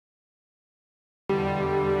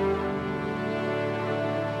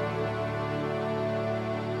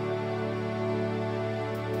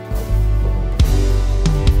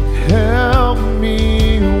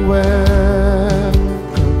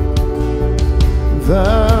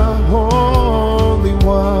the Holy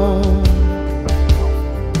One.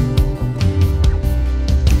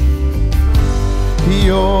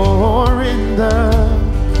 You're in the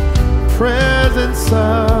presence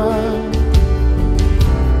of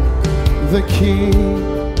the King.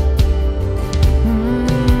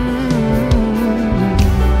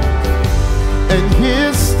 And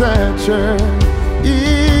his stature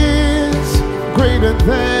is greater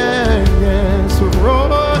than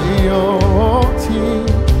royalty.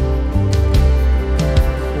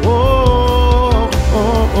 Oh,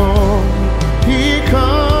 oh, oh. He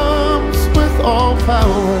comes with all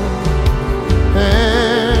power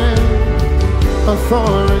and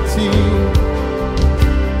authority.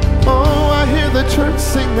 Oh, I hear the church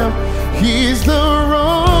sing now. He's the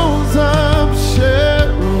rose of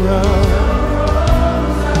Sharon.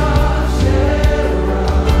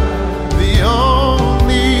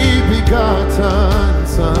 Begotten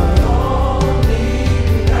Son,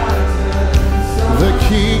 the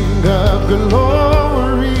King of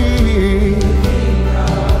glory.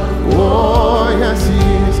 Oh, yes, he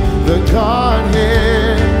is the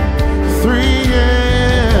Godhead, 3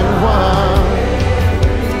 in 1.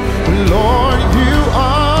 Lord, you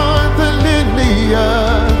are the lily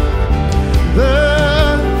of the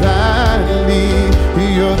valley.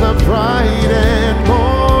 You're the bright and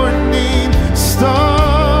morning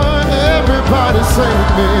star. Everybody sing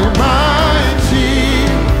me, my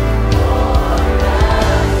chief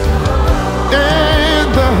and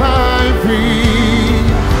the high priest.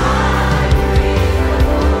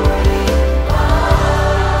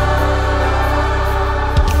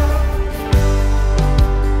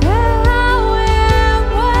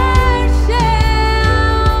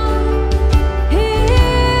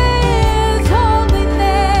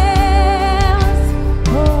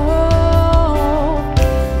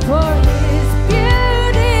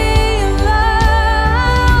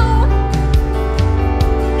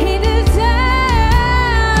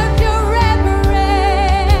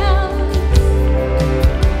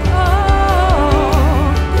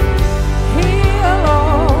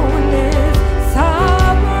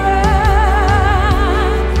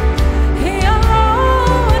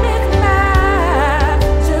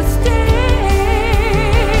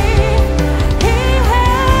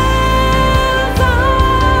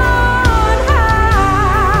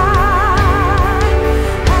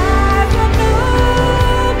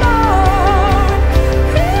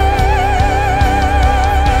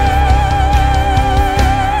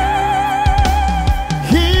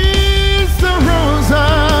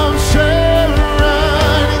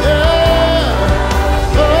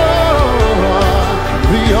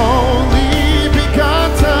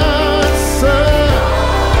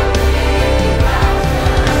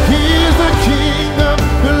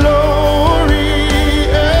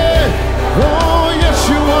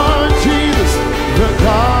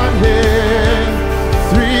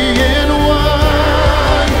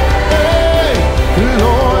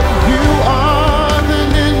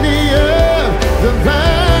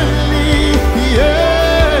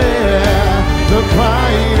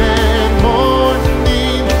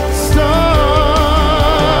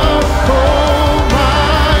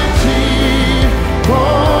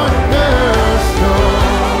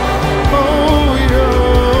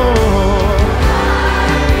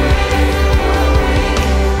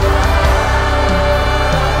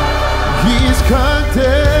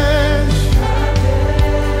 Cadesh,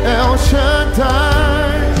 El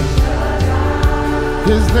Shaddai,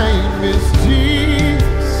 his name is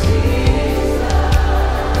Jesus.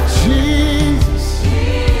 Jesus,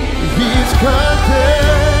 he's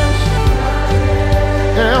Cadesh,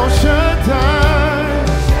 El Shaddai,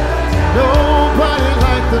 nobody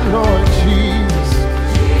like the Lord Jesus.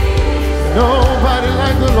 Nobody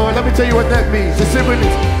like the Lord. Let me tell you what that means. It simply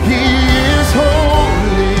means he is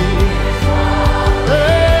holy.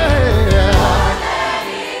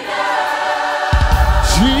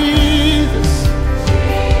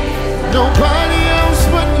 Nobody else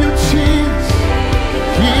but you, Jesus.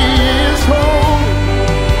 He is holy.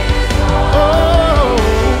 Oh,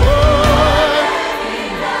 oh,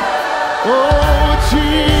 oh,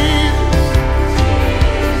 Jesus.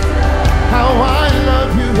 How I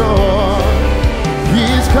love you, Lord.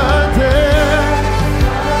 He's Cadesh,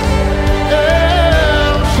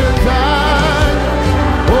 El Shaddai.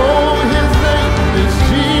 Oh, his name is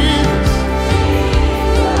Jesus.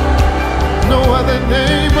 No other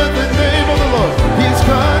name but the name of the Lord.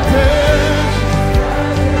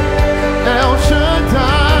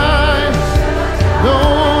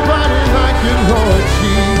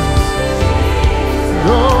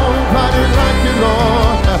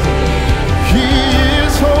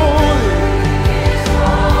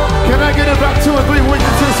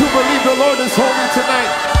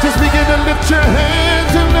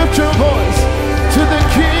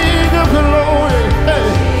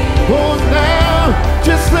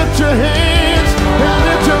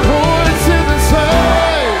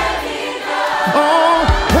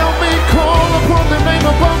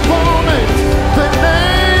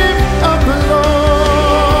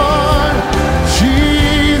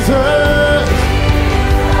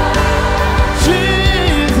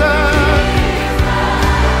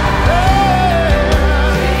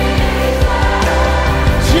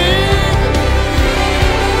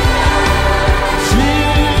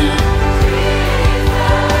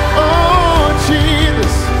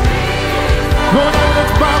 Lord, I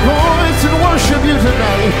lift my voice and worship you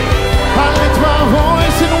tonight. I lift my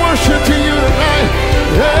voice and worship to you tonight.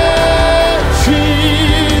 Hey,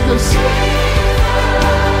 Jesus.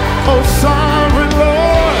 Oh, sovereign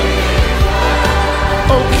Lord.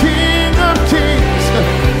 Oh, King of Kings.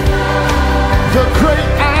 The great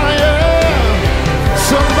I am.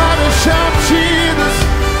 Somebody shout Jesus.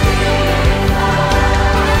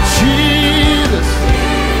 Jesus.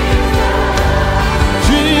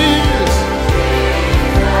 Jesus.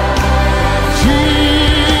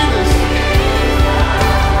 Jesus.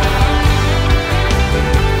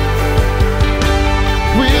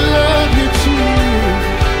 We love you, Jesus.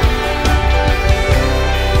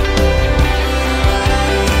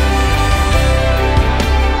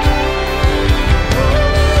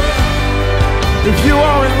 If you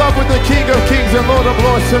are in love with the King of Kings and Lord of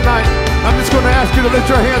Lords tonight, I'm just going to ask you to lift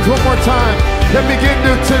your hands one more time and begin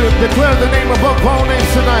to declare the name above all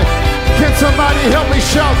names tonight. Can somebody help me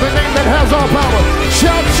shout the name that has all power?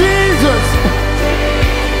 Shout Jesus!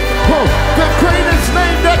 Oh, the greatest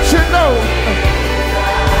name that you know.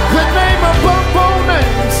 The name above all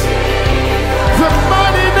names. The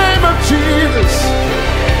mighty name of Jesus.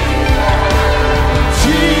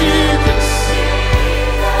 Jesus.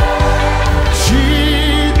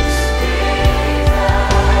 Jesus.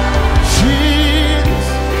 Jesus.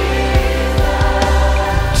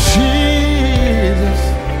 Jesus.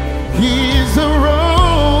 He's the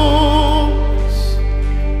rose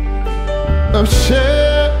of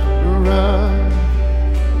Sharon,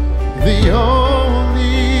 the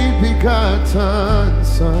only begotten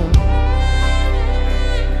Son,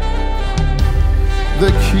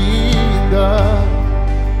 the King of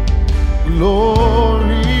glory.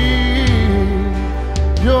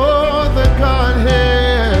 You're the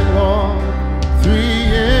Godhead, Lord, 3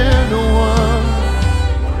 in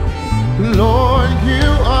 1. Lord, you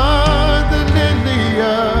are the lily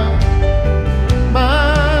of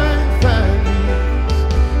my valleys.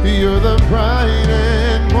 You're the bright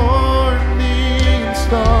and morning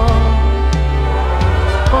star.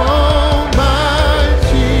 Oh, my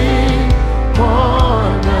chief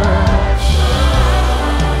cornerstone.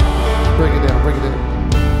 Bring it down, bring it down.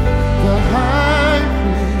 The high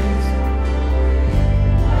priest.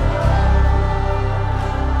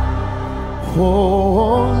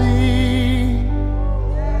 Holy,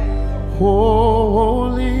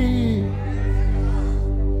 holy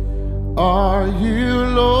are you,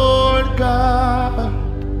 Lord God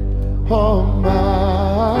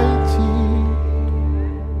Almighty.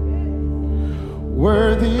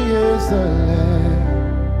 Worthy is the Lamb,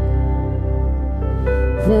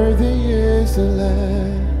 worthy is the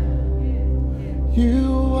Lamb.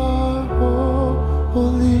 You are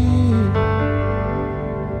holy.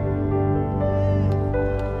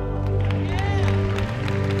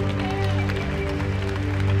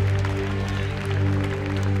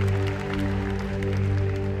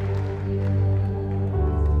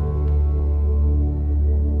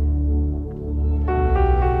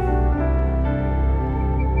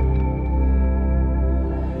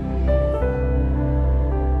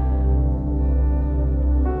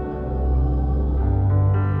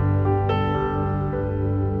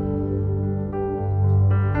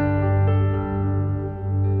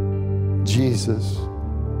 Jesus,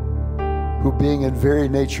 who being in very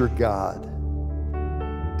nature God,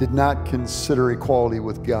 did not consider equality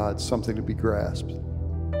with God something to be grasped,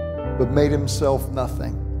 but made himself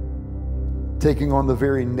nothing, taking on the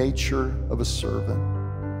very nature of a servant,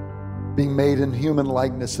 being made in human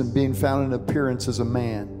likeness and being found in appearance as a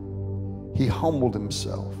man. He humbled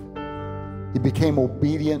himself. He became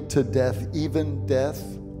obedient to death, even death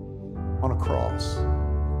on a cross.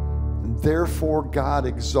 And therefore God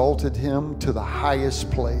exalted him to the highest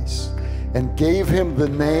place and gave him the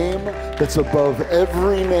name that's above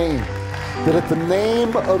every name, that at the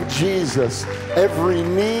name of Jesus, every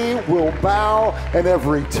knee will bow and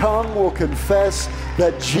every tongue will confess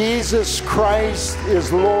that Jesus Christ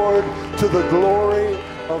is Lord, to the glory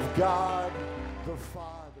of God.